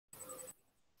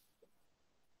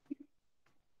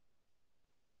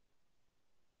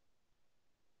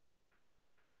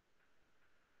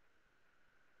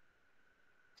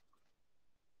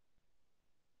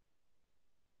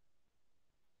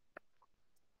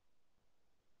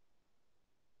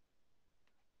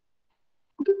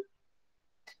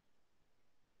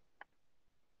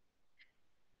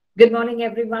Good morning,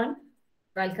 everyone.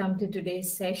 Welcome to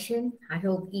today's session. I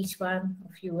hope each one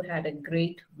of you had a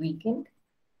great weekend.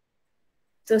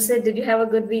 So, Sid, did you have a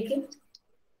good weekend?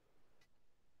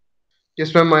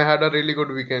 Yes, ma'am, I had a really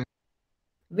good weekend.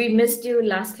 We missed you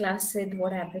last class, Sid.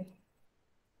 What happened?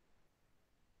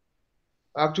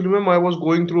 Actually, ma'am, I was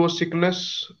going through a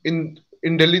sickness in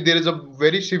Delhi. There is a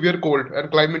very severe cold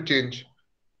and climate change.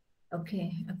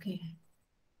 Okay.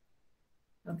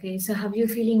 Okay, so how are you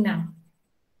feeling now?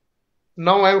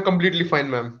 Now I am completely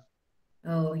fine, ma'am.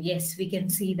 Oh, yes, we can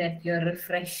see that you're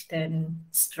refreshed and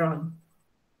strong.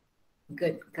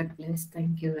 Good. God bless.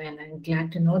 Thank you. And I'm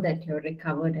glad to know that you're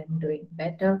recovered and doing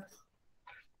better.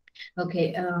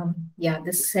 Okay, yeah,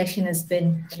 this session has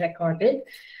been recorded.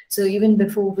 So even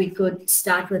before we could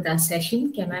start with our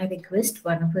session, can I request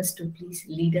one of us to please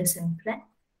lead us in prayer?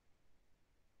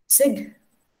 Sid,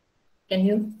 can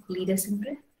you lead us in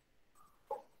prayer?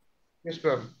 Yes,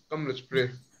 ma'am. Come, let's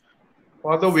pray.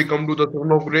 Father, we come to the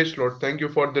throne of grace, Lord. Thank you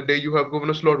for the day you have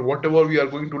given us, Lord. Whatever we are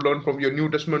going to learn from your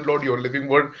New Testament, Lord, your living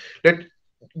word, let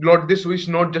Lord, this is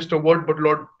not just a word, but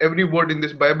Lord, every word in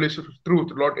this Bible is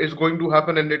truth. Lord, is going to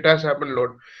happen and it has happened,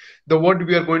 Lord. The word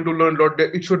we are going to learn, Lord,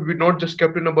 it should be not just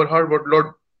kept in our heart, but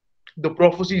Lord, the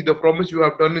prophecy, the promise you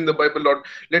have done in the Bible, Lord,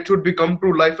 let should become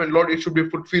true life, and Lord, it should be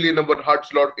fulfilled in our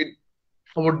hearts, Lord, in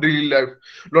our daily life.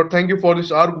 Lord, thank you for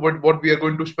this hour, what we are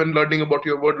going to spend learning about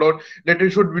your word, Lord. Let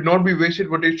it should be not be wasted,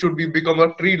 but it should be become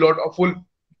a tree, Lord, a full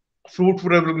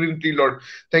fruitful evergreen tree, Lord.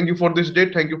 Thank you for this day.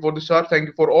 Thank you for this hour. Thank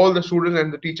you for all the students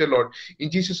and the teacher, Lord.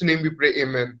 In Jesus' name we pray,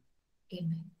 amen.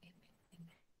 Amen.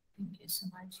 Thank you so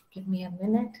much. Give me a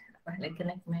minute while I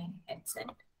connect my headset.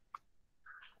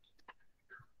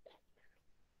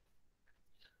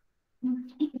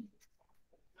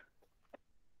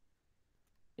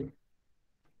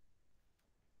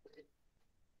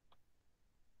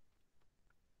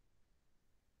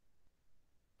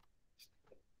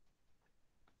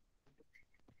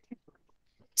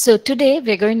 So today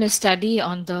we're going to study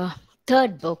on the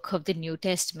third book of the New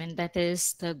Testament, that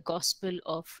is the Gospel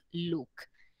of Luke.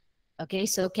 Okay,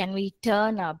 so can we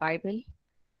turn our Bible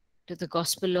to the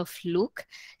Gospel of Luke?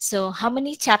 So how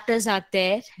many chapters are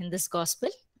there in this Gospel?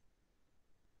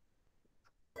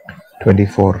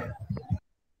 24.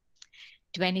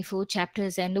 24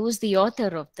 chapters. And who's the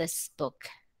author of this book?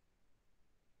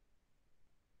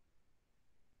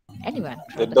 Anyone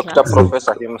The from the doctor class?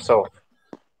 professor himself.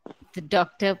 The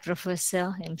doctor,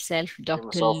 professor himself,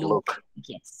 Dr. Luke. Luke.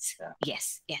 Yes, Yeah.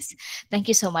 yes. Thank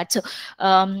you so much. So,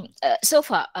 so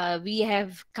far we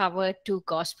have covered two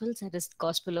gospels, that is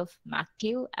Gospel of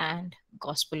Matthew and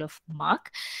Gospel of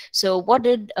Mark. So, what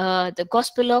did the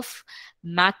Gospel of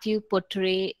Matthew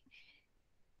portray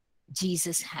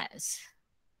Jesus has,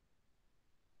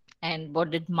 and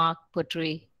what did Mark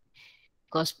portray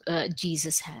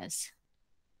Jesus has?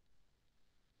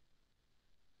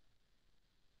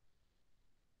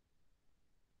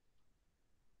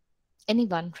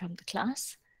 Anyone from the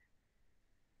class?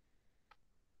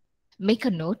 Make a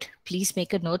note, please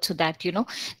make a note, so that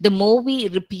the more we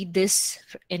repeat this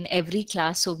in every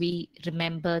class, so we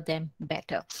remember them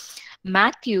better.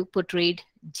 Matthew portrayed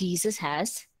Jesus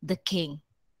as the king,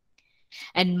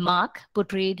 and Mark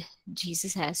portrayed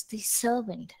Jesus as the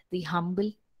servant, the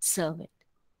humble servant.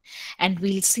 And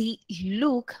we'll see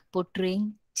Luke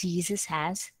portraying Jesus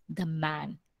as the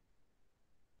man.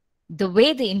 The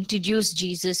way they introduce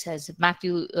Jesus, as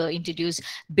Matthew introduced,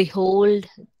 behold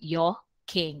your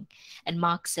king, and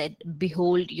Mark said,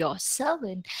 behold your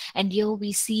servant. And here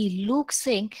we see Luke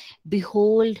saying,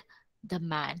 behold the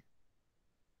man.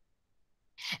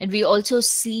 And we also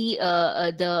see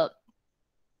the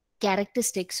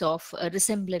characteristics of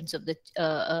resemblance of the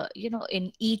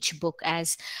in each book,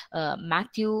 as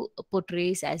Matthew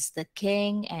portrays as the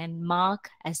king, and Mark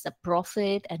as the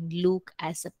prophet, and Luke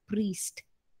as a priest.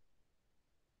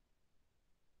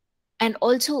 And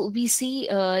also we see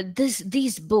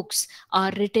these books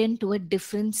are written to a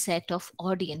different set of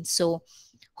audience. So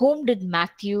whom did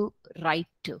Matthew write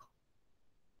to?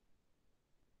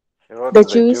 He wrote The to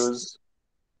the Jews. Jews.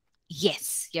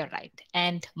 Yes, you're right.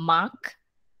 And Mark?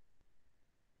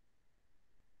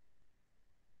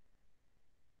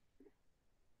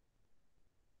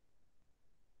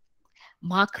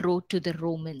 Mark wrote to the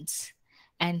Romans.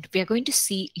 And we are going to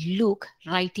see Luke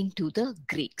writing to the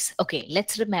Greeks. Okay,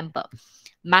 let's remember.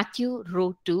 Matthew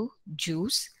wrote to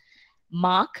Jews.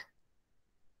 Mark,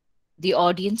 the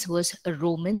audience was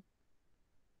Roman.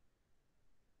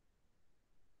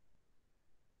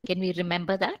 Can we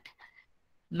remember that?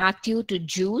 Matthew to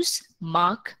Jews,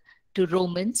 Mark to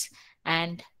Romans,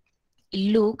 and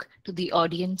Luke to the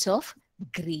audience of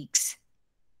Greeks.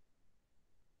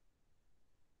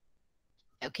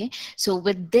 Okay, so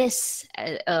with this,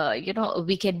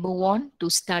 we can move on to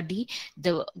study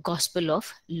the Gospel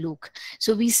of Luke.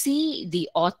 So we see the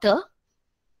author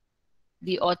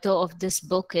of this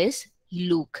book is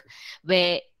Luke,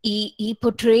 where he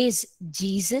portrays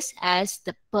Jesus as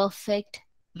the perfect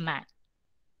man.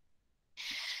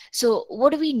 So,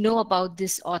 what do we know about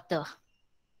this author?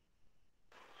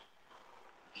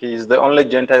 He is the only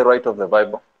Gentile writer of the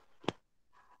Bible.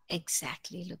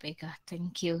 Exactly, Lubega.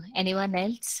 Thank you. Anyone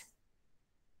else?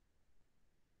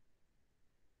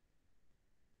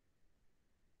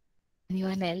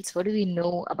 Anyone else? What do we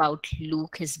know about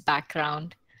Luke, his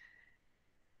background?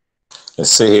 They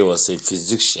say he was a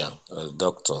physician, a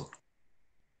doctor.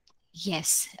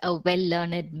 Yes, a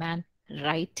well-learned man,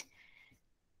 right?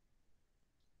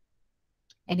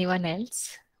 Anyone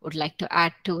else would like to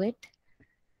add to it?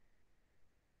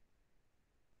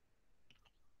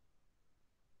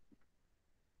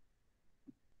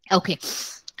 Okay.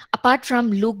 Apart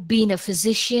from Luke being a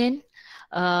physician,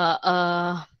 uh,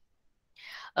 uh,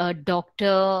 a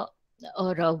doctor,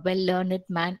 or a well-learned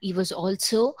man, he was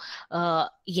also,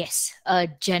 yes, a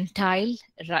Gentile,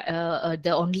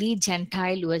 the only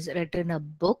Gentile who has written a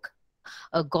book,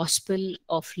 a Gospel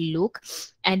of Luke,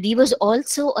 and he was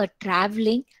also a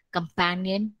traveling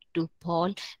companion to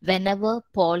Paul whenever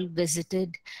Paul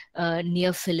visited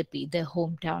near Philippi, the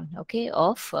hometown, okay,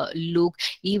 of Luke.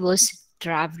 He was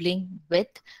traveling with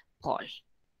Paul.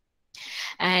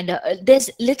 And there's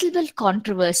little bit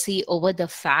controversy over the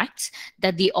facts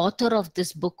that the author of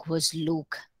this book was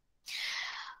Luke.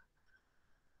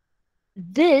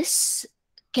 This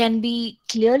can be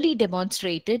clearly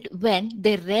demonstrated when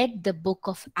they read the book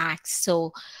of Acts.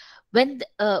 So when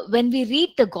we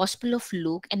read the Gospel of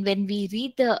Luke and when we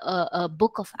read the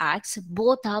book of Acts,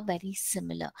 both are very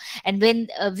similar. And when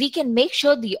we can make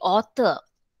sure the author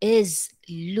is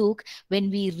Luke when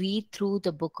we read through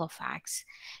the book of Acts,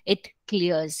 it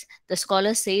clears. The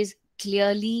scholar says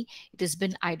clearly it has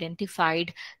been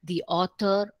identified the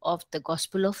author of the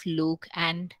Gospel of Luke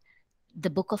and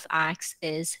the book of Acts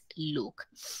is Luke.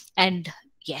 And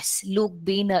yes, Luke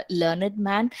being a learned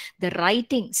man, the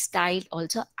writing style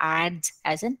also adds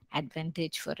as an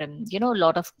advantage for him. A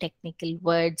lot of technical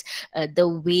words, the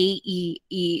way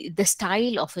the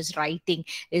style of his writing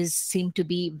is seem to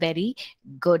be very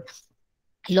good.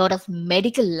 A lot of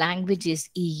medical languages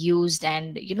he used,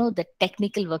 and the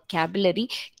technical vocabulary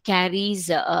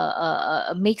carries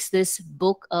makes this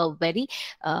book a very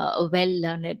well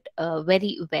learned,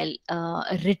 very well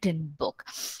written book.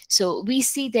 So we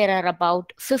see there are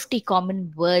about 50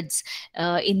 common words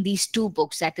in these two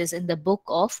books, that is in the book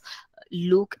of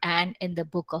Luke and in the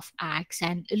book of Acts.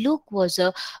 And Luke was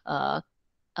a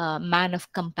man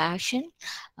of compassion.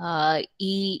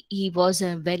 He was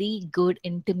a very good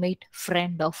intimate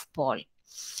friend of Paul.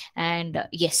 And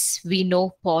yes, we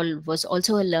know Paul was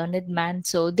also a learned man,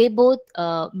 so they both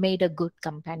made a good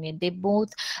companion. They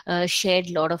both shared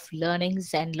a lot of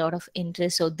learnings and a lot of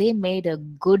interest, so they made a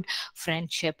good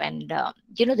friendship. And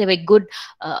they were good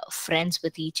friends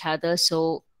with each other.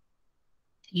 So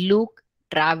Luke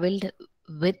traveled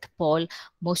with Paul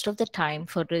most of the time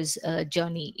for his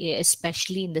journey,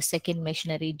 especially in the second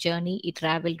missionary journey. He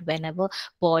traveled whenever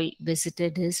Paul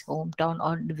visited his hometown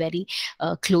or very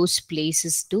close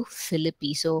places to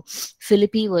Philippi. So,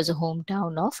 Philippi was a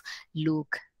hometown of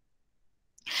Luke.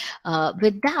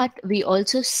 With that, we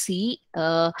also see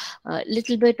a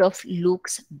little bit of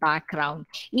Luke's background.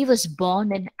 He was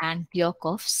born in Antioch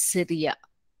of Syria,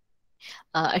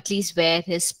 at least where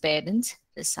his parents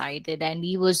resided. And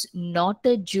he was not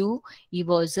a Jew, he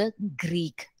was a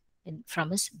Greek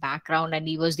from his background, and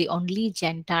he was the only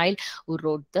Gentile who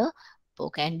wrote the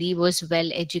book. And he was well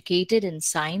educated in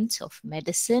science of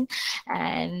medicine.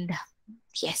 And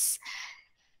yes,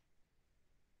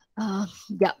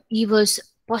 yeah, he was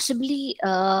possibly.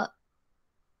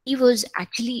 He was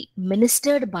actually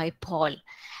ministered by Paul,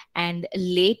 and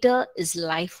later his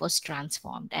life was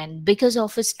transformed. And because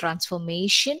of his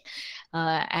transformation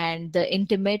and the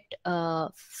intimate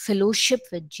fellowship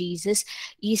with Jesus,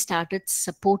 he started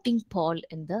supporting Paul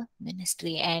in the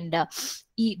ministry. And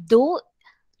though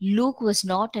Luke was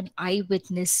not an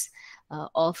eyewitness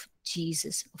of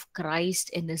Jesus, of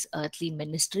Christ in his earthly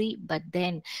ministry, but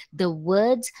then the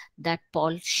words that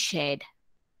Paul shared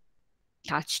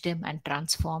touched him and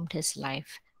transformed his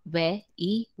life, where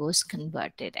he was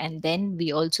converted. And then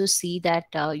we also see that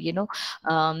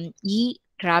he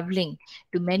traveling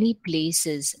to many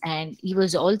places, and he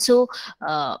was also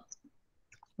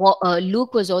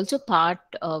Luke was also part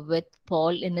with Paul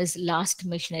in his last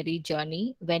missionary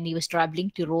journey when he was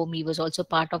traveling to Rome. He was also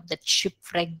part of that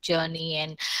shipwreck journey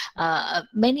and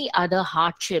many other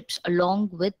hardships. Along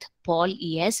with Paul,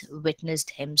 he has witnessed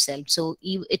himself. So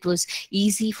it was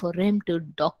easy for him to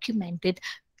document it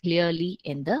clearly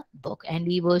in the book. And uh,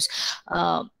 he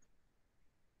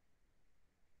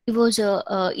was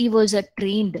a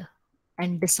trained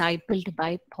and discipled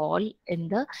by Paul in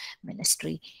the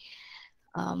ministry.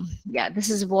 Yeah, this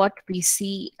is what we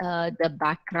see the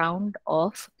background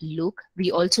of Luke.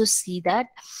 We also see that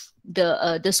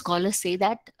the scholars say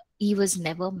that he was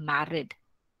never married.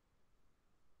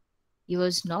 He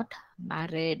was not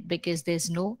married because there's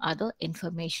no other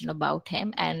information about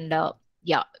him, and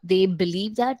yeah, they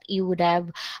believe that he would have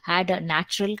had a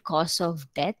natural cause of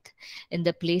death in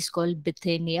the place called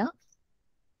Bithynia.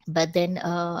 But then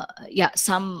yeah,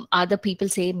 some other people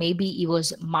say maybe he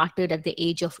was martyred at the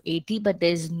age of 80, but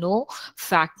there's no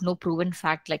fact, no proven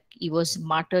fact like he was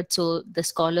martyred. So the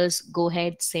scholars go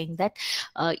ahead saying that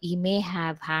he may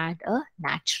have had a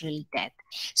natural death.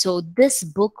 So this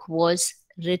book was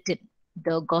written,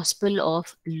 the Gospel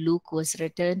of Luke was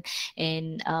written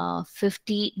in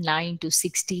 59 to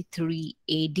 63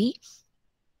 AD,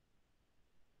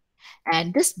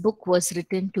 and this book was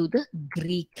written to the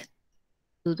Greek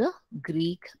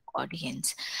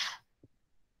audience.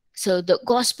 So the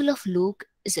Gospel of Luke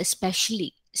is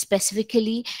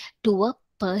specifically to a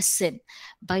person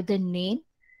by the name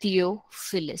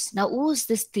Theophilus. Now, who is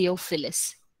this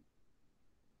Theophilus?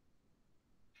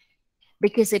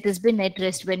 Because it has been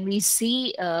addressed when we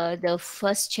see the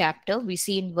first chapter, we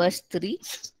see in verse 3,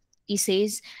 he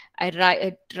says,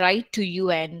 I write to you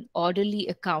an orderly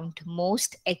account,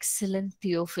 most excellent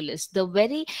Theophilus. The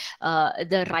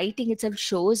writing itself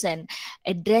shows an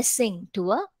addressing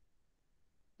to a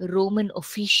Roman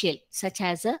official, such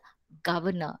as a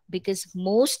governor, because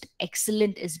most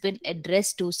excellent has been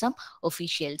addressed to some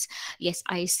officials. Yes,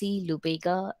 I see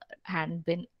Lubega hand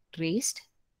been raised.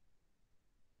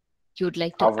 You'd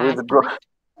like to I've add to withdrawn.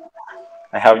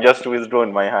 I have just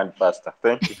withdrawn my hand, Pastor.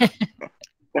 Thank you.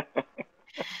 it?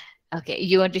 Okay,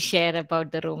 you want to share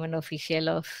about the Roman official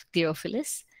of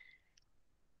Theophilus?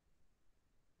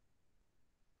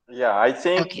 Yeah, I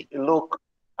think Okay. Luke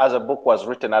as a book was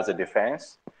written as a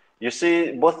defense. You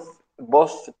see, both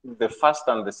the first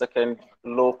and the second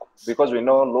Luke, because we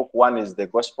know Luke 1 is the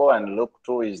gospel and Luke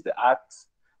 2 is the Acts.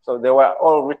 So they were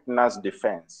all written as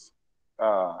defense.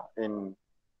 In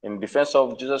defense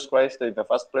of Jesus Christ in the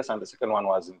first place, and the second one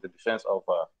was in the defense of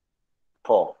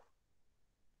Paul.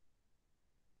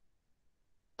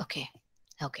 Okay.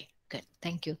 Okay. Good.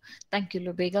 Thank you. Thank you,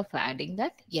 Lubega, for adding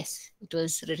that. Yes, it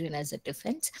was written as a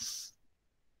defense.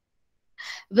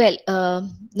 Well,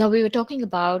 now we were talking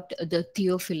about the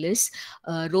Theophilus,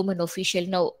 Roman official.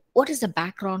 Now, what is the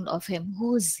background of him?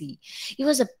 Who is he? He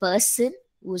was a person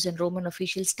who was a Roman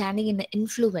official standing in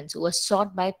influence, who was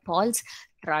sought by Paul's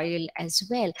trial as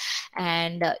well.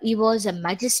 And he was a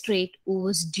magistrate who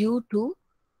was due to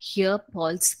hear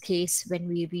Paul's case. When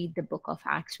we read the book of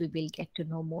Acts, we will get to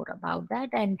know more about that.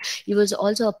 And he was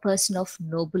also a person of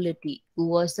nobility who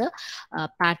was the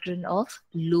patron of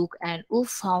Luke and who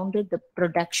founded the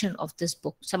production of this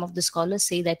book. Some of the scholars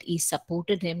say that he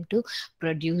supported him to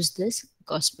produce this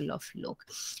Gospel of Luke.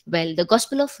 Well, the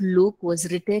Gospel of Luke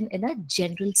was written in a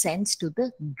general sense to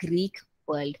the Greek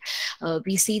world.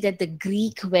 We see that the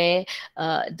Greek were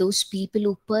those people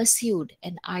who pursued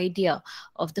an idea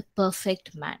of the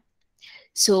perfect man.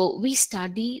 So we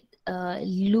study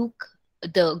Luke,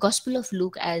 the Gospel of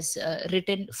Luke, as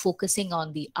written focusing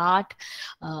on the art,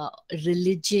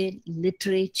 religion,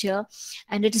 literature,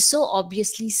 and it is so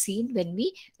obviously seen when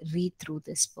we read through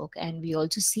this book. And we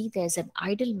also see there's an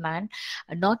idle man,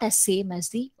 not as same as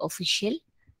the official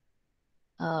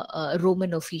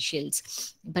Roman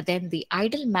officials. But then the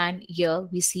idle man here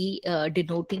we see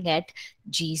denoting at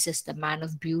Jesus, the man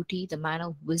of beauty, the man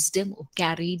of wisdom who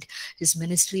carried his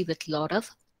ministry with a lot of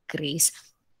grace.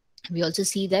 We also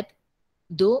see that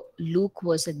though Luke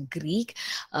was a Greek,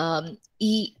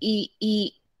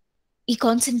 he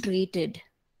concentrated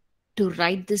to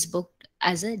write this book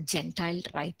as a Gentile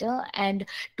writer, and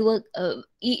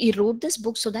he wrote this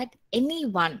book so that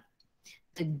anyone,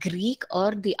 the Greek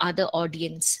or the other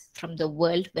audience from the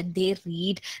world, when they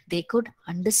read, they could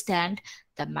understand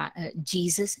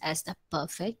Jesus as the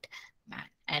perfect man.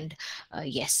 And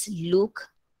yes, Luke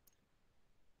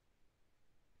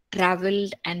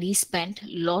traveled and he spent a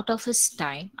lot of his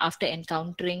time after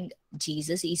encountering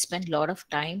Jesus. He spent a lot of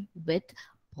time with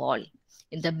Paul.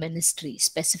 in the ministry,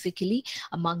 specifically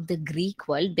among the Greek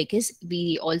world, because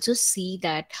we also see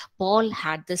that Paul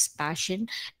had this passion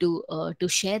to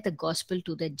share the gospel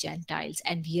to the Gentiles,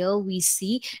 and here we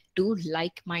see two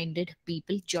like-minded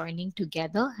people joining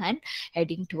together and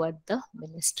heading toward the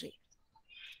ministry.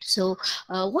 So,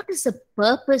 what is the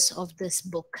purpose of this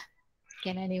book?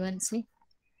 Can anyone say?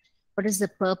 What is the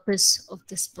purpose of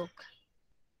this book?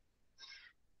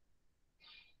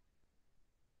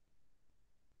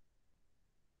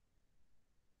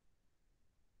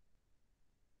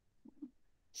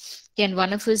 Can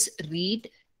one of us read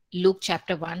Luke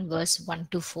chapter 1, verse 1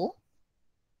 to 4?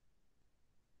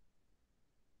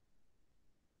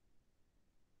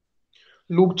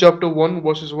 Luke chapter 1,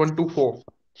 verses 1 to 4.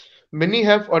 Many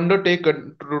have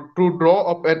undertaken to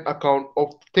draw up an account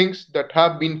of things that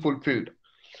have been fulfilled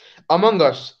among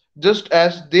us, just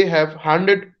as they have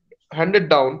handed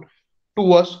down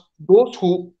to us those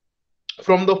who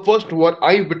from the first were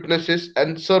eyewitnesses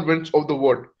and servants of the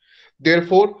word.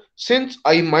 Therefore, since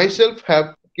I myself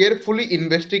have carefully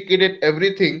investigated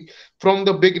everything from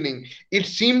the beginning, it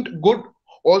seemed good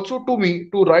also to me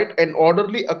to write an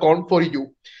orderly account for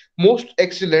you, most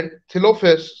excellent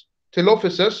Theophilus,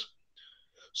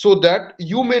 so that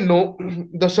you may know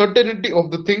the certainty of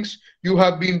the things you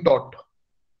have been taught.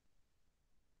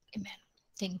 Amen.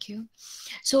 Thank you.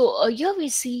 So here we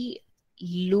see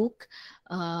Luke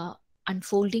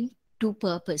unfolding two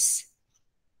purpose.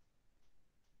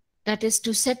 That is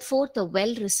to set forth a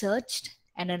well-researched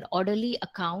and an orderly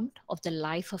account of the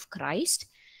life of Christ.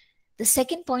 The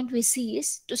second point we see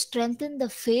is to strengthen the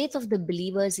faith of the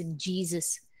believers in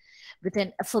Jesus with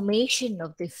an affirmation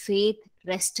of their faith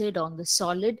rested on the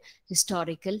solid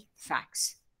historical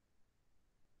facts.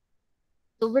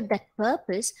 So with that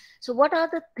purpose, so what are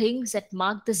the things that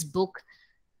mark this book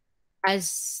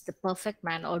as the perfect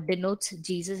man or denotes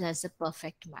Jesus as the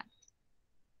perfect man?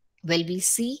 Well, we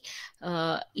see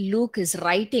Luke is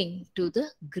writing to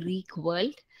the Greek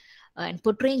world and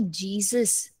portraying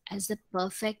Jesus as the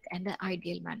perfect and the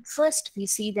ideal man. First, we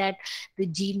see that the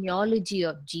genealogy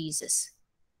of Jesus.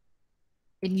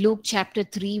 In Luke chapter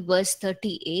 3, verse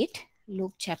 38,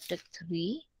 Luke chapter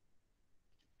 3,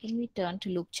 can we turn to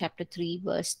Luke chapter 3,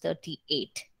 verse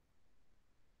 38?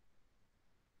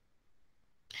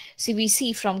 See, we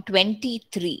see from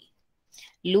 23,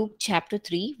 Luke chapter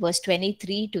 3, verse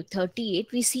 23 to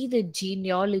 38, we see the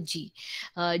genealogy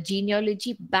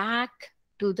back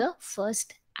to the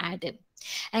first Adam.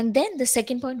 And then the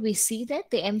second point, we see that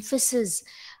the emphasis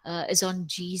is on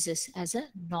Jesus as a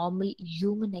normal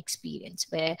human experience,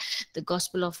 where the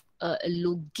Gospel of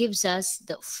Luke gives us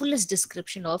the fullest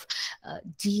description of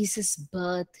Jesus'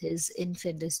 birth, his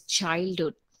infant, his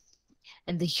childhood,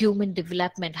 and the human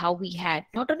development, how we had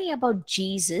not only about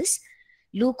Jesus,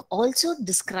 Luke also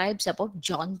describes about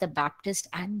John the Baptist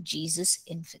and Jesus'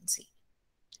 infancy,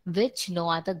 which no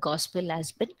other gospel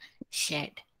has been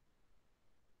shared.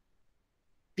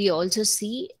 We also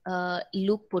see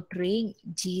Luke portraying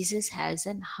Jesus as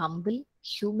an humble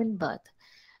human birth,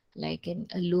 like in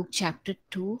Luke chapter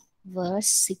 2, verse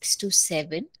 6 to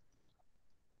 7.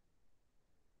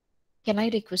 Can I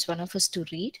request one of us to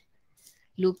read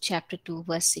Luke chapter 2,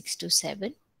 verse 6 to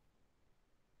 7?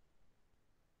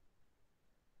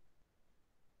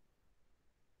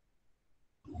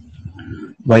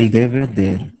 While they were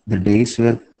there, the days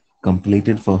were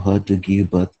completed for her to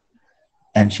give birth,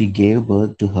 and she gave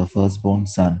birth to her firstborn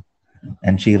son.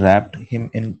 And she wrapped him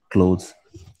in clothes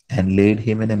and laid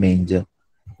him in a manger,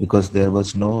 because there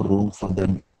was no room for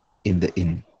them in the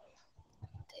inn.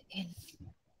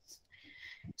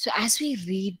 So as we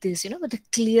read this, with the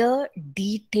clear,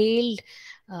 detailed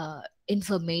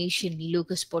information,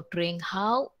 Luke is portraying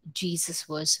how Jesus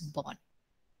was born.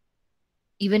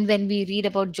 Even when we read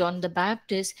about John the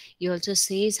Baptist, he also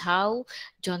says how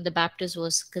John the Baptist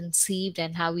was conceived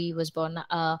and how he was born.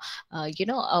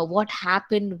 What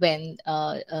happened when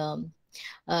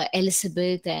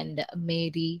Elizabeth and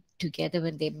Mary together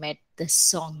when they met, the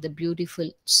song, the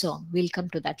beautiful song. We'll come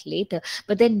to that later.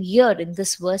 But then here in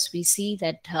this verse, we see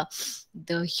that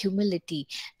the humility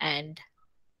and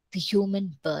the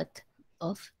human birth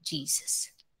of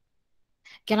Jesus.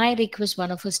 Can I request one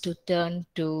of us to turn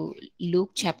to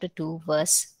Luke chapter 2,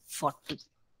 verse 40?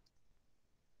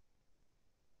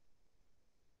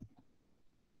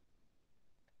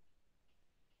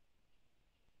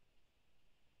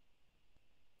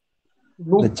 The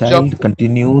Luke child chapter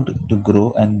continued to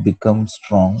grow and become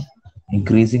strong,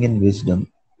 increasing in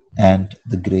wisdom, and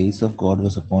the grace of God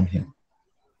was upon him.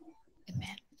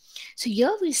 Amen. So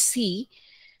here we see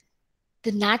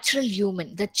the natural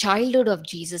human, the childhood of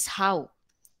Jesus, how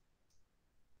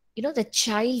The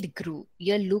child grew.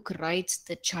 Here Luke writes,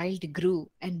 the child grew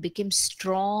and became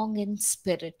strong in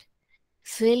spirit,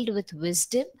 filled with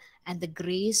wisdom, and the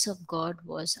grace of God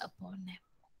was upon him.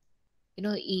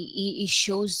 He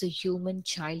shows the human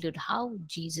childhood, how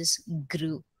Jesus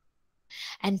grew.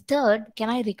 And third, can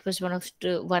I request one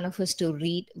of us to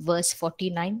read verse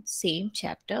 49, same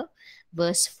chapter,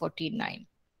 verse 49.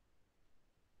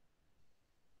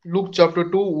 Luke chapter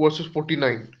 2, verses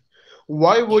 49.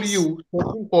 Why were Yes. you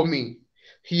searching for me?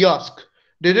 He asked.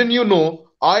 Didn't you know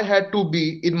I had to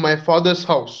be in my father's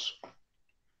house?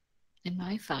 In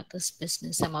my father's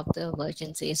business, some of the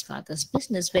versions says father's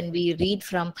business. When we read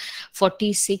from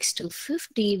 46 to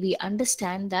 50, we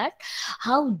understand that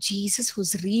how Jesus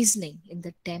was reasoning in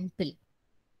the temple.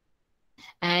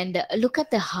 And look at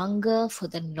the hunger for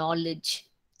the knowledge.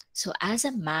 So as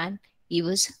a man, he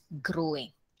was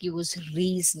growing, he was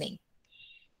reasoning.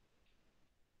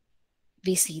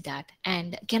 We see that.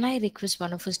 And can I request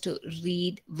one of us to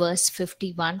read verse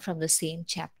 51 from the same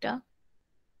chapter?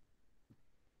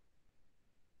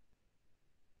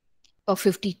 Or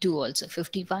 52 also,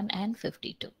 51 and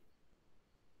 52.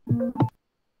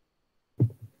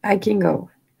 I can go.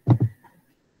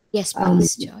 Yes,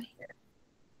 please, Joy.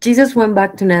 Jesus went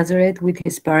back to Nazareth with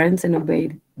his parents and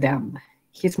obeyed them.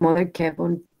 His mother kept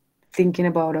on thinking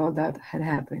about all that had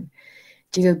happened.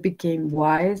 Jesus became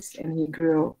wise and he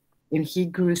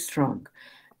grew strong.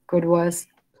 God was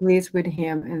pleased with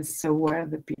him and so were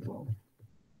the people.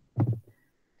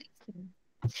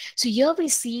 So here we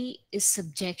see his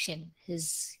subjection,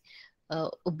 his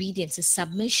obedience, his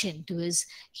submission to his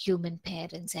human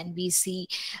parents, and we see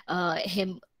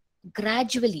him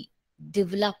gradually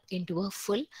develop into a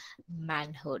full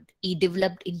manhood. He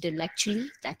developed intellectually,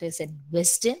 that is in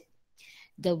wisdom.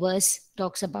 The verse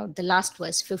talks about, the last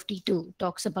verse 52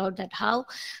 talks about that how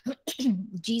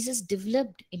Jesus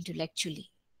developed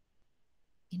intellectually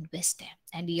in wisdom,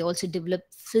 and he also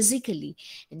developed physically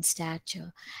in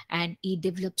stature, and he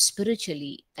developed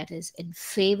spiritually, that is in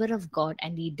favor of God,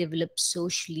 and he developed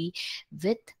socially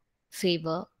with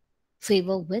favor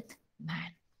with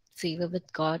man, favor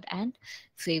with God and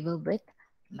favor with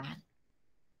man.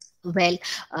 Well,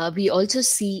 we also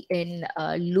see in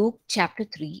Luke chapter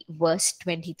 3 verse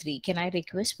 23. Can I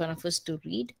request one of us to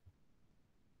read?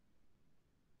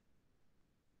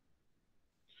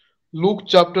 Luke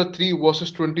chapter 3,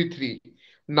 verses 23.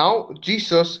 Now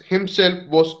Jesus himself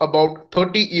was about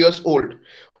 30 years old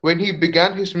when he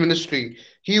began his ministry.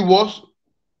 He was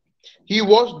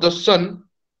the son,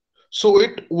 so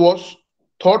it was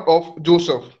thought of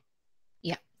Joseph.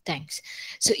 Yeah, thanks.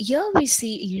 So here we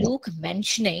see Luke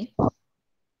mentioning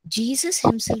Jesus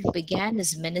himself began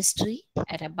his ministry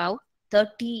at about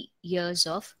 30 years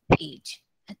of age.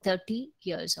 At 30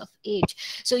 years of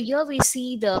age. So here we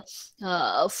see the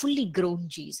fully grown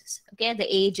Jesus, okay, at the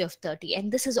age of 30.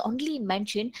 And this is only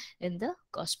mentioned in the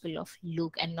Gospel of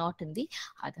Luke and not in the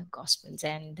other Gospels.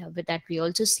 And with that, we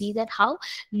also see that how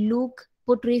Luke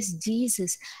portrays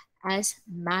Jesus as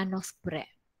man of prayer.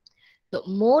 So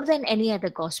more than any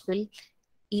other Gospel,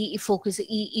 he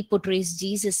portrays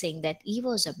Jesus saying that he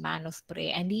was a man of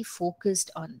prayer and he focused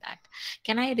on that.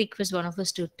 Can I request one of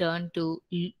us to turn to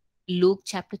Luke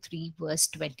chapter 3 verse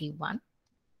 21?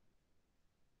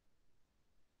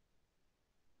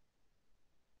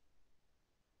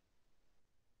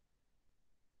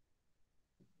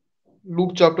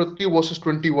 Luke chapter 3, verses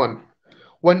 21.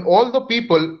 When all the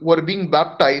people were being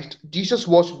baptized, Jesus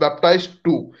was baptized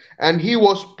too, and he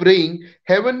was praying.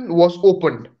 Heaven was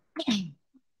opened.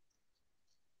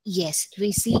 Yes,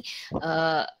 we see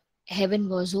heaven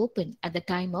was open at the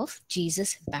time of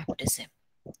Jesus' baptism.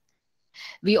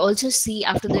 We also see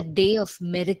after the day of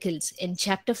miracles in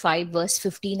chapter 5 verse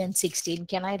 15 and 16.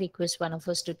 Can I request one of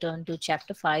us to turn to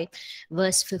chapter 5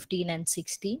 verse 15 and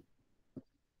 16?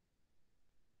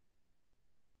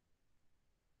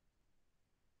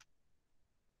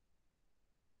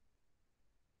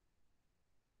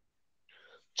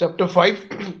 Chapter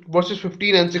 5, verses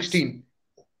 15 and Yes. 16.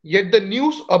 Yet the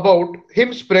news about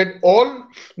him spread all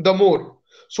the more.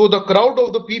 So the crowd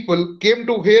of the people came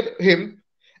to hear him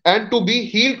and to be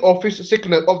healed of his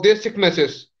sickness, of their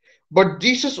sicknesses. But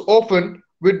Jesus often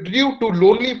withdrew to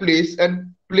lonely place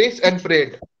and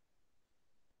prayed.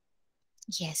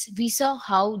 Yes, we saw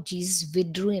how Jesus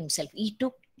withdrew himself. He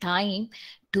took time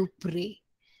to pray.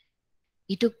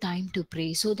 He took time to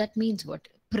pray. So that means what?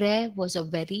 Prayer was a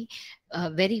very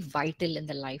vital in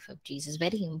the life of Jesus,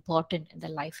 very important in the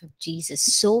life of Jesus.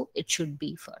 So it should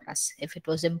be for us. If it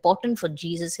was important for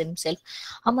Jesus himself,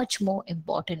 how much more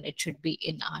important it should be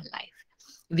in our life.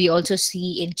 We also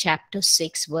see in chapter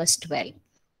 6, verse 12.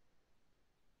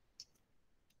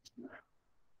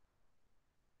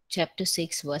 chapter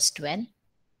 6, verse 12.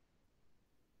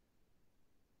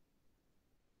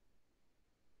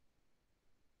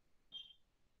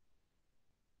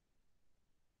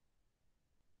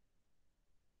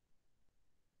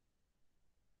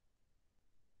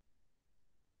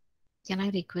 Can I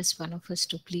request one of us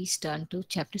to please turn to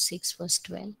chapter 6, verse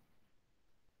 12?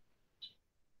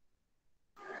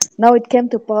 Now it came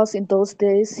to pass in those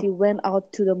days he went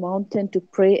out to the mountain to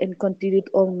pray and continued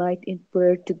all night in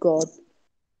prayer to God.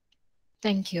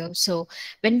 Thank you. So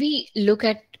when we look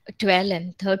at 12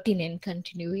 and 13 in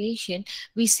continuation,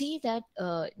 we see that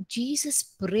Jesus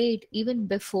prayed even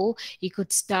before he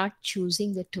could start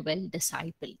choosing the 12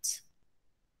 disciples.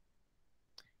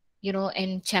 You know,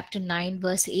 in chapter 9,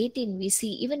 verse 18, we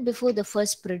see even before the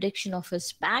first prediction of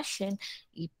his passion,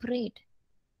 he prayed.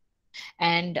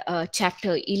 And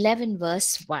chapter 11,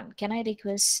 verse 1. Can I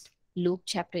request Luke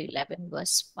chapter 11,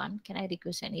 verse 1? Can I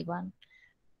request anyone,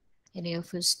 any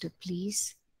of us, to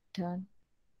please turn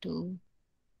to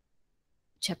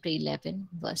chapter 11,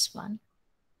 verse 1?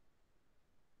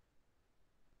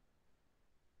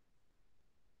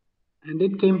 And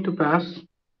it came to pass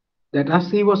that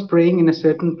as he was praying in a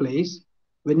certain place,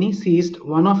 when he ceased,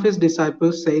 one of his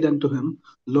disciples said unto him,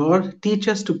 Lord, teach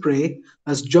us to pray,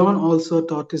 as John also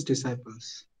taught his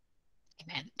disciples.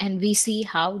 Amen. And we see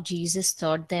how Jesus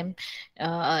taught them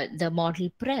the model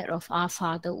prayer of Our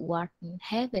Father who art in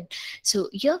heaven. So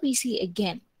here we see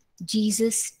again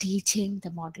Jesus teaching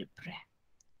the model prayer.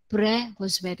 Prayer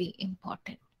was very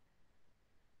important.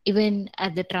 Even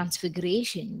at the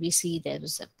transfiguration, we see there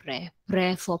was a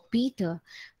prayer for Peter.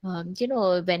 You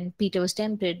know, when Peter was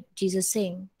tempted, Jesus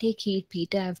saying, take heed,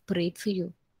 Peter, I've prayed for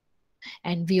you.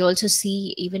 And we also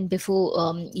see even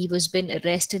before he was been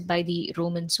arrested by the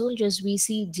Roman soldiers, we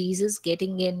see Jesus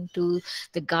getting into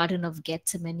the Garden of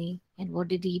Gethsemane. And what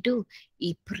did he do?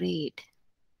 He prayed.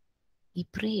 He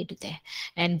prayed there.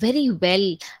 And very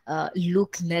well,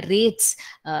 Luke narrates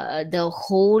the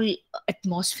whole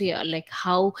atmosphere, like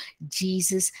how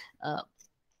Jesus,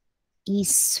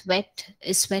 his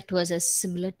sweat was as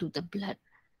similar to the blood.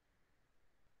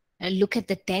 Look at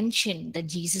the tension that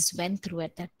Jesus went through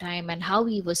at that time and how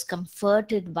he was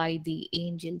comforted by the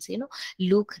angels. You know,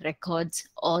 Luke records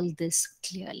all this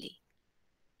clearly.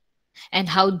 And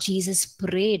how Jesus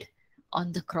prayed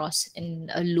on the cross.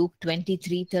 In Luke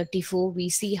 23:34, we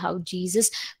see how Jesus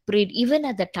prayed. Even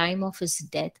at the time of his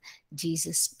death,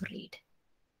 Jesus prayed.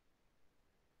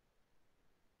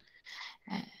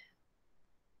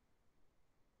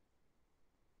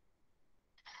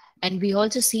 And we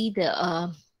also see there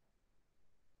are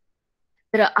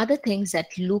other things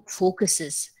that Luke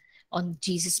focuses on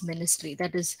Jesus' ministry.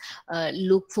 That is,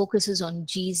 Luke focuses on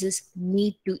Jesus'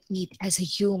 need to eat as a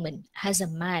human, as a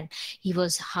man. He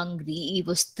was hungry, he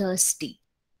was thirsty.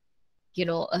 You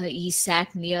know, he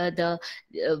sat near the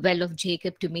well of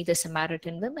Jacob to meet the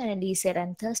Samaritan woman, and he said,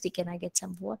 I'm thirsty, can I get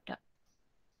some water?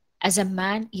 As a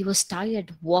man, he was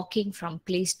tired, walking from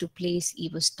place to place, he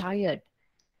was tired.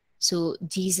 So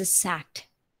Jesus sat.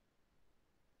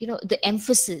 You know, the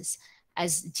emphasis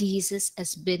as Jesus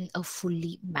has been a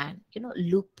fully man. You know,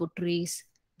 Luke portrays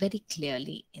very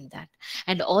clearly in that.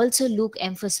 And also Luke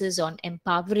emphasis on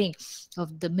empowering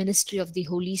of the ministry of the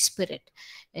Holy Spirit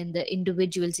in the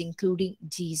individuals, including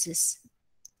Jesus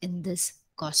in this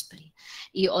gospel.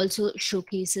 He also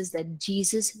showcases that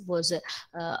Jesus was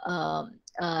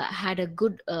had a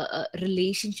good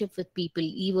relationship with people.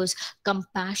 He was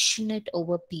compassionate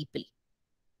over people.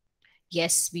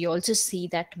 Yes, we also see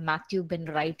that Matthew been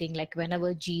writing, like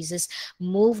whenever Jesus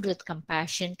moved with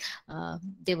compassion,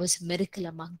 there was miracle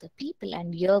among the people.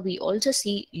 And here we also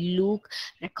see Luke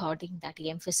recording that he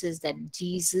emphasizes that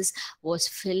Jesus was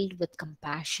filled with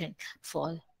compassion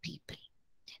for people.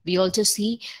 We also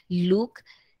see Luke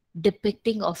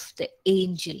depicting of the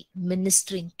angel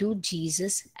ministering to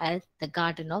Jesus at the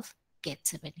Garden of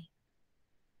Gethsemane.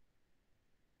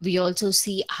 We also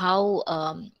see how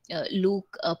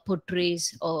Luke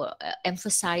portrays or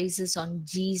emphasizes on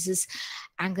Jesus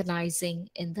agonizing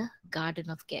in the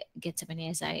Garden of Gethsemane,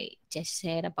 as I just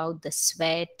said about the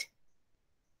sweat,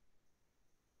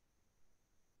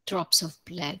 drops of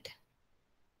blood.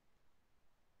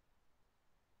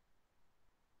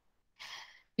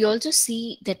 We also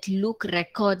see that Luke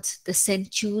records the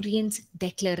centurion's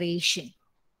declaration.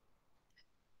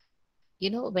 You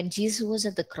know, when Jesus was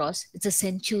at the cross, it's a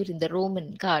centurion, the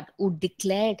Roman guard, who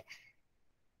declared,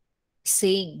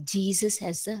 saying Jesus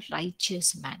as the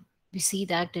righteous man. We see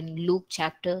that in Luke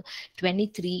chapter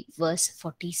 23, verse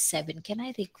 47. Can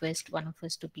I request one of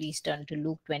us to please turn to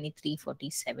Luke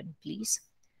 23:47, please?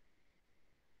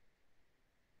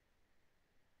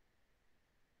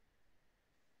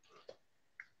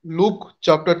 Luke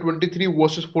chapter 23,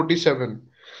 verses 47.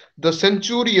 The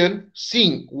centurion,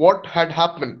 seeing what had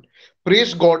happened,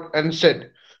 praised God and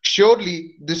said,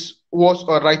 surely this was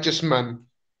a righteous man.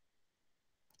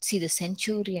 See, the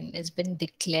centurion has been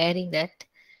declaring that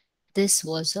this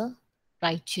was a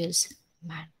righteous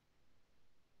man.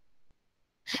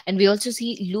 And we also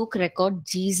see Luke record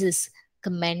Jesus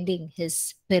commending his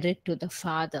spirit to the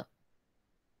Father.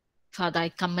 Father, I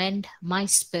commend my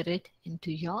spirit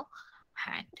into your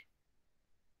hand.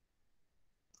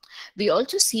 We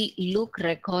also see Luke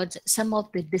records some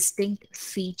of the distinct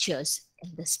features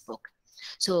in this book.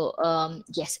 So,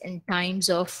 yes, in times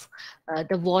of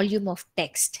the volume of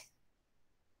text,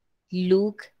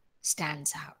 Luke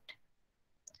stands out.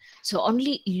 So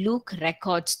only Luke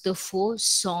records the 4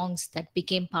 songs that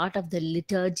became part of the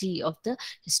liturgy of the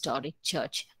historic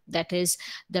church. That is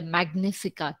the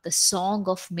Magnificat, the Song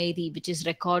of Mary, which is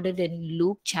recorded in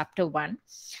Luke chapter 1.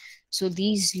 So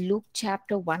these Luke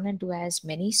chapter 1 and 2 has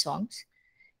many songs,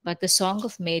 but the Song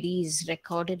of Mary is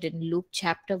recorded in Luke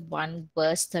chapter 1,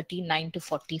 verse 39 to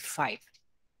 45.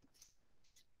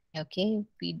 Okay,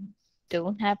 we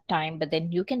don't have time, but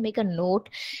then you can make a note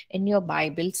in your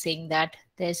Bible saying that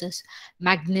there's a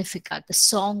Magnificat, the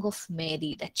Song of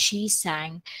Mary that she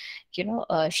sang,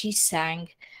 she sang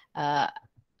uh,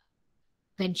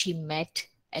 when she met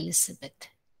Elizabeth.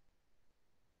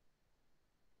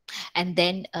 And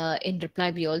then in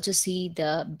reply, we also see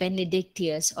the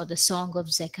Benedictus or the Song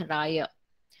of Zechariah.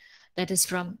 That is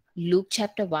from Luke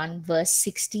chapter 1, verse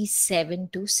 67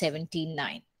 to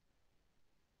 79.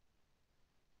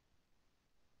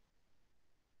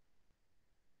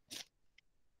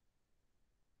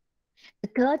 The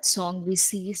third song we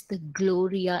see is the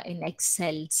Gloria in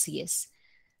Excelsis,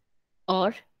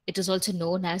 or it is also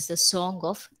known as the Song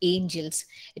of Angels.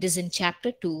 It is in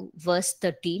chapter 2, verse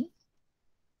 13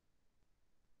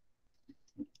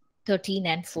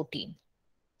 and 14,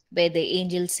 where the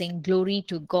angels sing, glory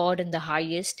to God in the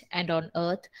highest, and on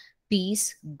earth,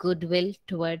 peace, goodwill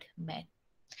toward men.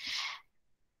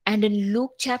 And in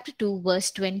Luke chapter 2,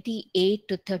 verse 28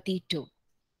 to 32,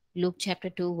 Luke chapter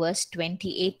 2, verse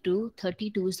 28 to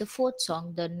 32 is the fourth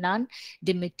song, the Nun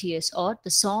Dimittius, or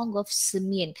the Song of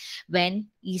Simeon, when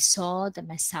he saw the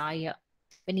Messiah.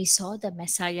 When he saw the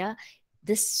Messiah,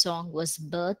 this song was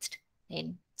birthed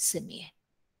in Simeon.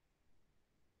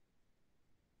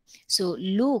 So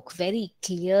Luke very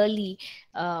clearly,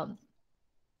 as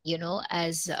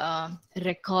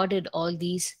recorded all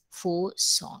these 4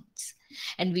 songs.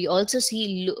 And we also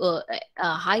see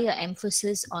a higher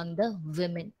emphasis on the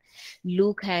women.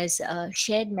 Luke has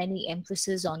shared many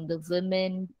emphasis on the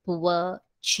women, poor,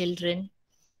 children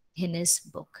in his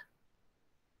book.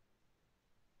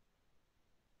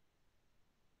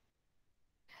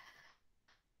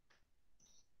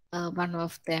 One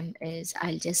of them is,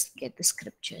 I'll just get the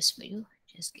scriptures for you.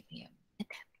 Just give me a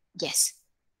minute. Yes.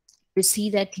 We see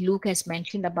that Luke has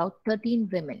mentioned about 13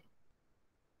 women.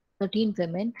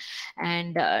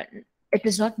 And it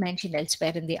is not mentioned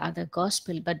elsewhere in the other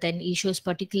gospel, but then he shows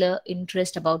particular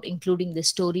interest about including the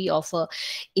story of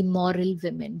immoral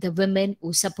women, the women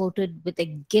who supported with the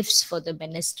gifts for the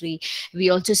ministry. We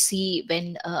also see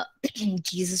when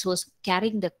Jesus was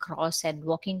carrying the cross and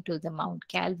walking to the Mount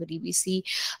Calvary, we see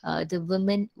the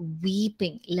women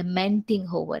weeping, lamenting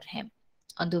over him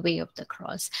on the way of the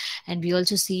cross. And we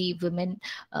also see women,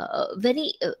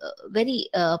 very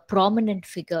prominent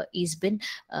figure, he's been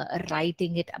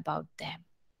writing it about them.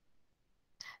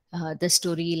 The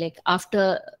story, like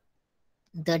after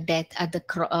the death at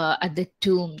the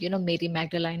tomb, Mary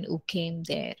Magdalene who came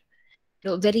there,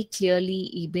 very clearly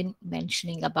he been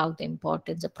mentioning about the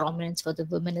importance, the prominence for the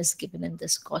women is given in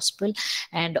this gospel.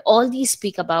 And all these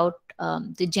speak about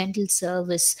the gentle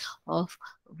service of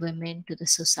women to the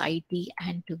society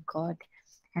and to God,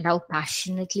 and how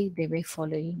passionately they were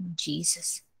following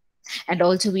Jesus. And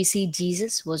also we see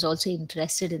Jesus was also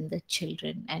interested in the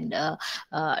children, and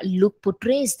Luke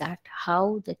portrays that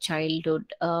how the childhood,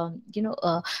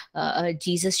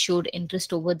 Jesus showed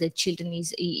interest over the children.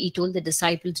 He told the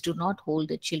disciples, do not hold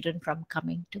the children from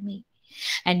coming to me.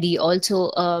 And he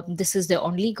also, this is the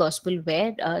only gospel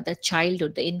where the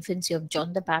childhood, the infancy of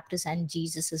John the Baptist and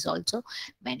Jesus is also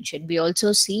mentioned. We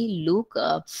also see Luke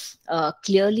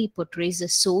clearly portrays the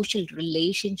social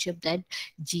relationship that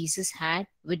Jesus had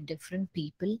with different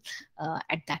people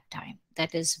at that time.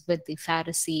 That is with the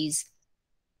Pharisees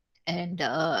and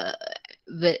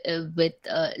with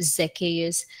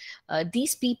Zacchaeus.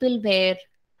 These people were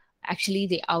actually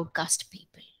the outcast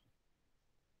people,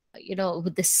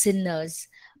 with the sinners,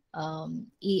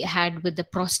 he had with the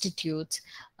prostitutes,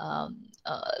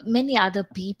 many other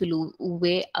people who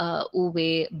were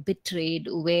betrayed,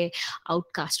 who were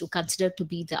outcast, who considered to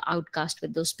be the outcast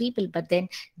with those people. But then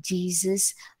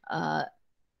Jesus,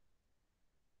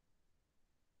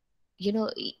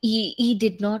 he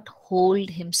did not hold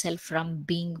himself from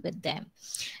being with them.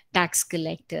 Tax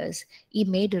collectors, he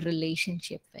made a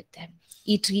relationship with them.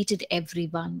 He treated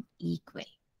everyone equal.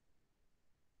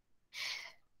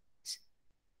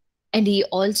 And he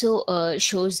also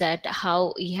shows that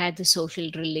how he had the social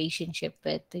relationship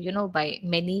with, by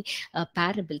many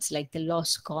parables, like the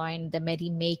lost coin, the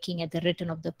merrymaking at the return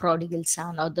of the prodigal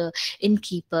son, or the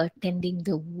innkeeper tending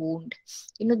the wound.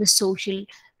 The social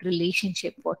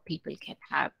relationship what people can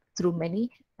have through many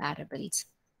parables.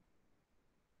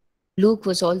 Luke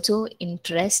was also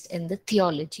interested in the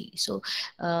theology. So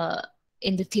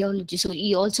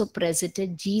he also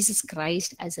presented Jesus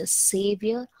Christ as a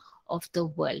savior of the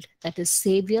world, that is,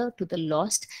 savior to the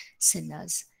lost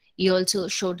sinners. He also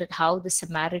showed that how the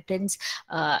Samaritans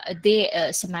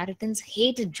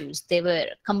hated Jews. They were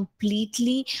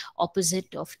completely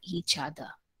opposite of each other.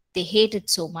 They hated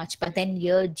so much. But then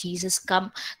here Jesus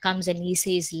comes and he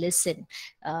says, listen,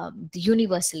 the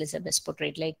universalism is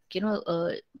portrayed like,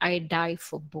 I die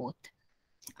for both.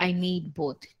 I need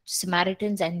both.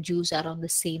 Samaritans and Jews are on the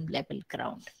same level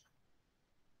ground.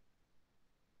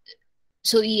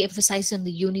 So he emphasized on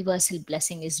the universal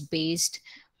blessing is based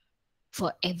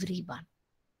for everyone.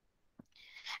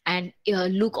 And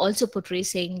Luke also portrays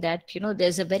saying that,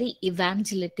 there's a very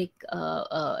evangelic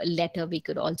letter, we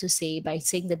could also say, by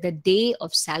saying that the day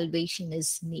of salvation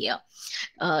is near.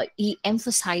 He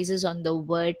emphasizes on the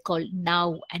word called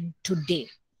now and today.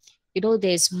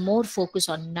 There's more focus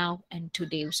on now and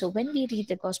today. So when we read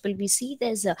the gospel, we see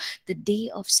the day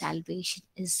of salvation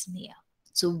is near.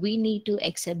 So we need to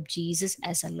accept Jesus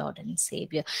as a Lord and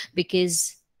Savior,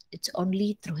 because it's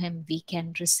only through him we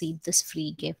can receive this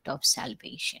free gift of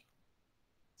salvation.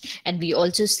 And we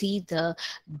also see the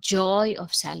joy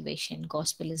of salvation.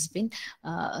 Gospel has been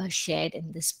shared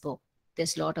in this book.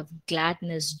 There's a lot of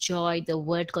gladness, joy. The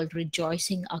word called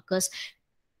rejoicing occurs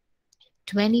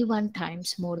 21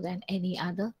 times more than any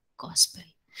other gospel.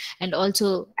 And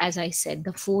also, as I said,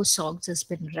 the 4 songs has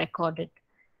been recorded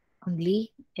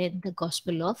only in the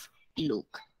Gospel of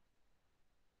Luke.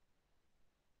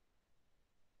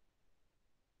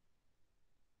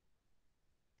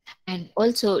 And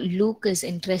also Luke is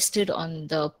interested on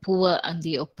the poor and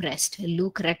the oppressed.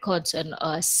 Luke records on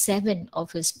 7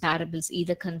 of his parables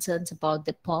either concerns about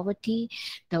the poverty,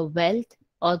 the wealth,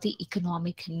 or the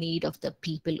economic need of the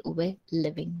people who were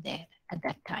living there at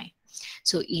that time.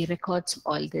 So he records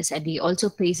all this, and he also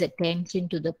pays attention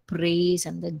to the praise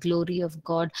and the glory of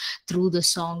God through the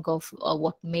song of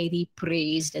what Mary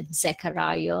praised, and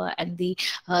Zechariah and the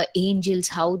angels,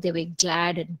 how they were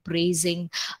glad and praising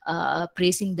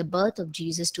the birth of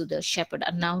Jesus to the shepherd,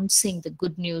 announcing the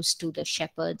good news to the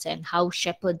shepherds, and how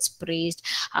shepherds praised,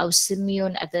 how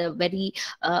Simeon at the very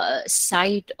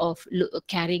sight of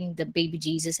carrying the baby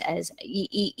Jesus, as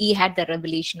he had the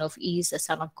revelation of he is the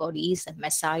Son of God, he is the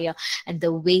Messiah, and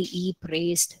the way he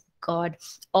praised God,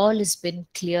 all has been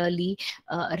clearly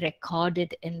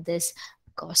recorded in this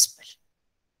gospel.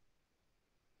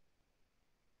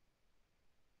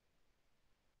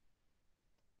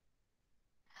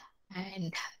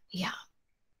 And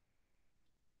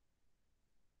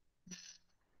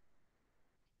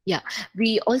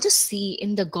we also see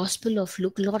in the Gospel of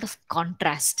Luke a lot of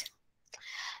contrast.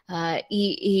 Because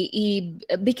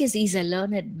he's a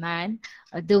learned man,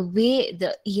 the way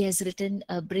he has written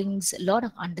brings a lot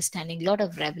of understanding, a lot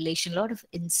of revelation, a lot of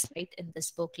insight in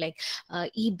this book. Like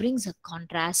he brings a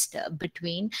contrast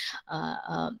between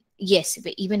yes,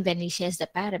 even when he shares the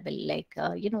parable, like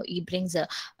he brings a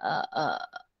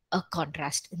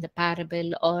contrast in the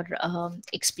parable, or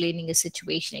explaining a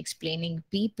situation, explaining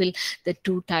people, the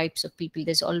 2 types of people.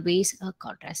 There's always a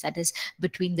contrast, that is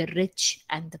between the rich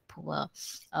and the poor,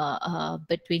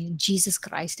 between Jesus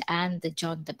Christ and the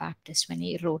John the Baptist. When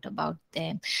he wrote about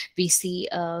them, we see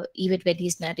even when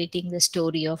he's narrating the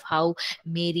story of how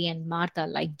Mary and Martha,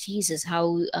 like Jesus,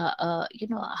 how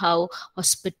how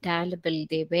hospitable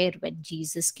they were when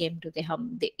Jesus came to their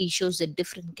home. He shows a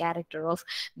different character of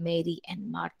Mary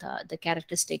and Martha, the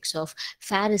characteristics of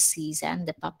Pharisees and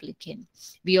the publican.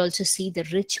 We also see the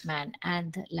rich man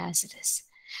and Lazarus.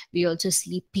 We also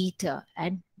see Peter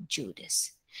and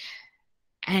Judas.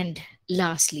 And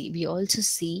lastly, we also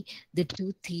see the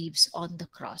 2 thieves on the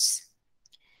cross.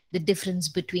 The difference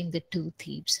between the 2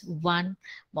 thieves. One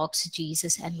mocks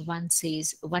Jesus, and one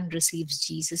receives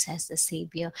Jesus as the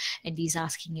Savior, and he's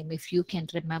asking him, if you can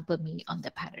remember me on the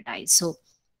paradise. So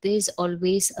there's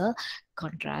always a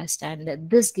contrast, and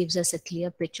this gives us a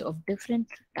clear picture of different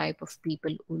type of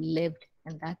people who lived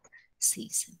in that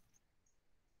season.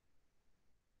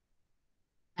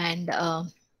 And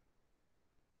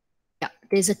yeah,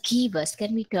 there's a key verse.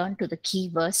 Can we turn to the key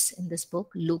verse in this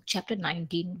book? Luke chapter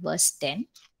 19, verse 10.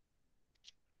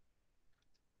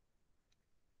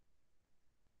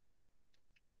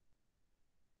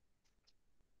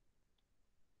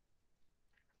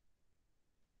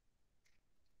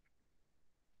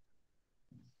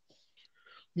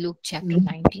 Luke chapter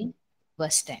 19,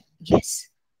 verse 10. Yes.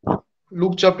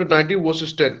 Luke chapter 19,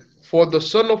 verses 10. For the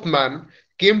Son of Man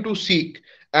came to seek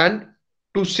and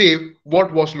to save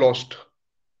what was lost.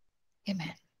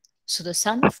 Amen. So the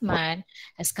Son of Man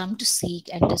has come to seek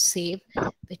and to save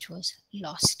which was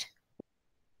lost.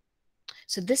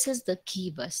 So this is the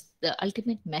key verse, the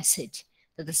ultimate message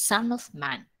that the Son of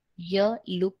Man, here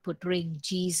Luke portraying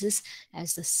Jesus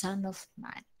as the Son of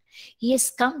Man. He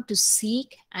has come to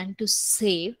seek and to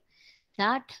save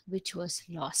that which was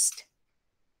lost.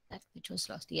 That which was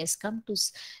lost. He has come to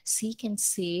seek and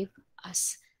save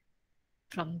us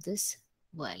from this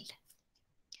world.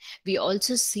 We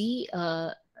also see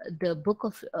the book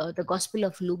of the Gospel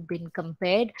of Luke being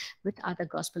compared with other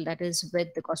gospel, that is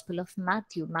with the Gospel of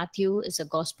Matthew. Matthew is a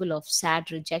gospel of sad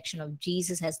rejection of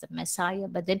Jesus as the Messiah,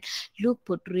 but then Luke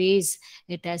portrays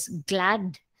it as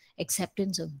glad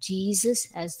acceptance of Jesus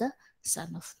as the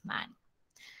Son of Man.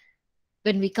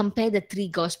 When we compare the three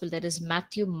gospel, that is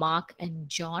Matthew, Mark, and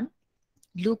John,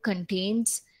 Luke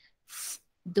contains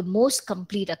the most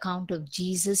complete account of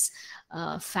Jesus'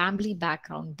 family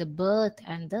background, the birth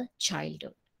and the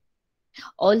childhood.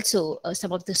 Also,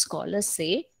 some of the scholars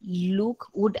say Luke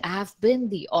would have been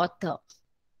the author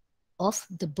of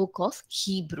the book of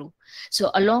Hebrew.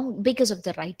 So along, because of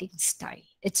the writing style,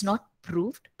 it's not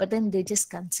proved, but then they just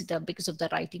consider because of the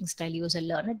writing style, he was a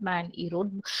learned man. He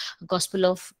wrote Gospel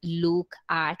of Luke,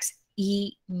 Acts.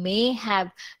 He may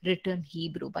have written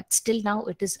Hebrew, but still now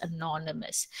it is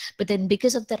anonymous. But then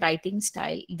because of the writing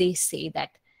style, they say that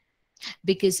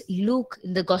because Luke,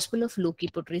 in the Gospel of Luke, he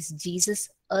portrays Jesus'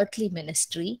 earthly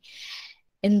ministry.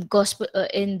 In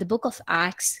the book of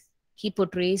Acts, he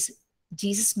portrays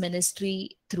Jesus'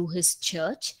 ministry through his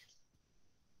church.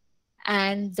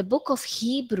 And the book of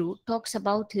Hebrew talks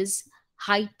about his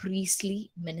high priestly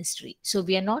ministry. So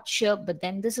we are not sure, but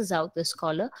then this is how the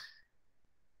scholar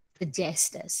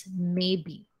suggests us.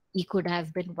 Maybe he could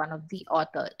have been one of the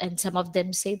author, and some of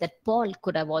them say that Paul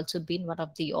could have also been one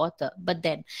of the author, but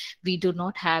then we do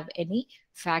not have any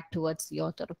fact towards the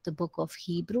author of the book of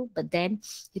Hebrew. But then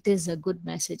it is a good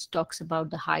message, talks about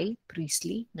the high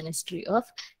priestly ministry of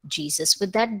Jesus.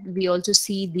 With that, we also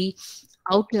see the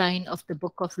outline of the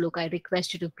book of Luke. I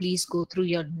request you to please go through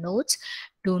your notes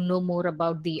to know more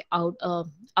about the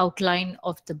outline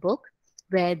of the book,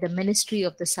 where the ministry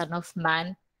of the Son of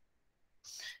Man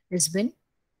has been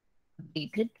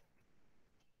completed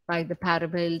by the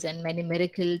parables and many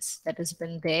miracles that has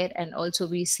been there. And also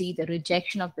we see the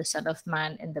rejection of the Son of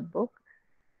Man in the book.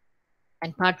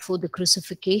 And part 4, the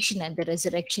crucifixion and the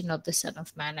resurrection of the Son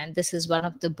of Man. And this is one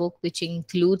of the book which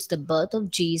includes the birth of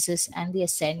Jesus and the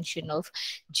ascension of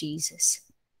Jesus.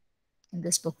 In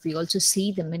this book, we also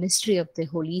see the ministry of the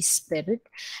Holy Spirit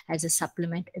as a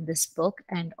supplement in this book,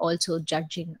 and also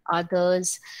judging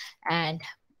others, and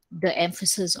the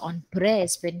emphasis on prayer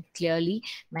has been clearly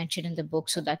mentioned in the book,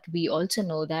 so that we also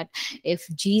know that if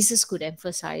Jesus could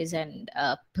emphasize and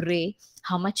pray,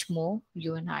 how much more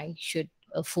you and I should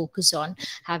focus on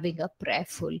having a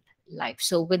prayerful life.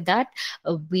 So with that,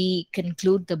 we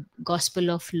conclude the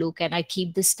Gospel of Luke, and I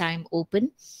keep this time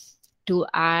open to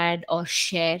add or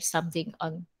share something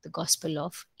on the Gospel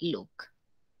of Luke.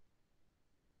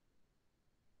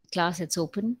 Class, it's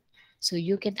open, so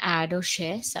you can add or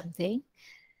share something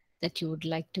that you would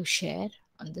like to share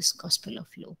on this Gospel of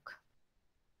Luke.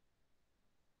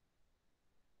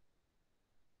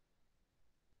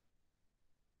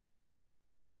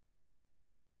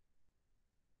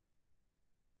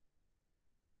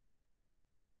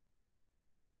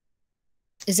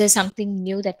 Is there something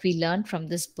new that we learned from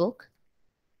this book?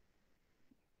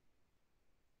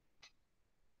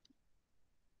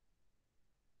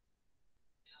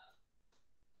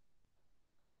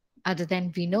 Other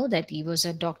than we know that he was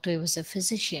a doctor, he was a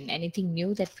physician, anything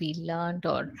new that we learned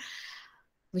or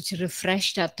which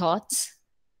refreshed our thoughts?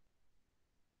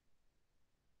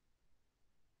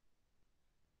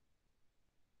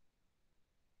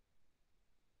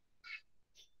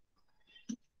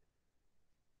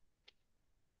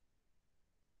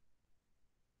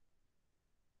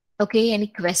 Okay, any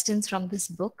questions from this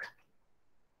book?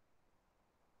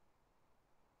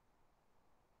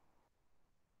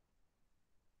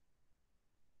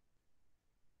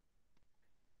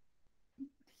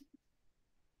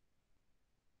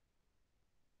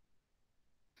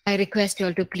 I request you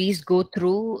all to please go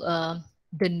through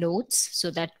the notes so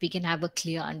that we can have a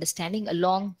clear understanding.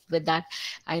 Along with that,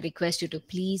 I request you to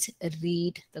please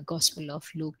read the Gospel of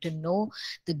Luke to know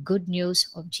the good news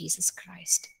of Jesus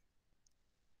Christ.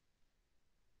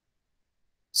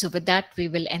 So with that, we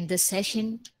will end this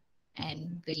session,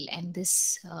 and we'll end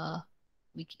this.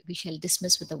 We shall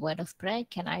dismiss with a word of prayer.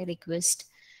 Can I request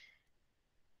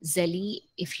Zeli,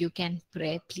 if you can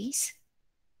pray, please,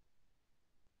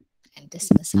 and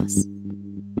dismiss us?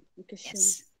 Okay, sure.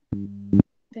 Yes.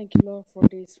 Thank you, Lord, for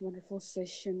this wonderful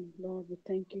session. Lord, we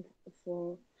thank you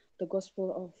for the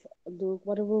gospel of Luke.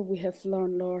 Whatever we have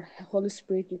learned, Lord, Holy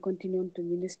Spirit, you continue to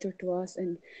minister to us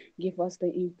and give us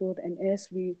the input. And as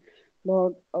we,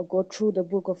 Lord, go through the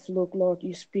book of Luke, Lord,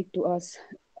 you speak to us.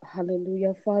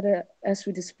 Hallelujah. Father, as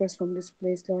we disperse from this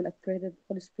place, Lord, I pray that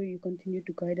Holy Spirit, you continue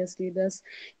to guide us, lead us.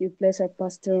 You bless our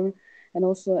pastor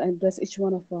and bless each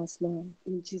one of us, Lord.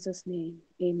 In Jesus' name,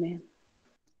 amen.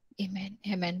 Amen.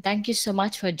 Amen. Thank you so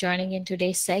much for joining in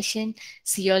today's session.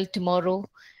 See you all tomorrow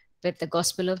with the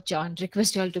Gospel of John.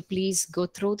 Request you all to please go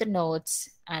through the notes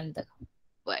and the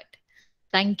word.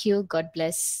 Thank you. God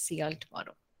bless. See you all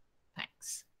tomorrow.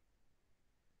 Thanks.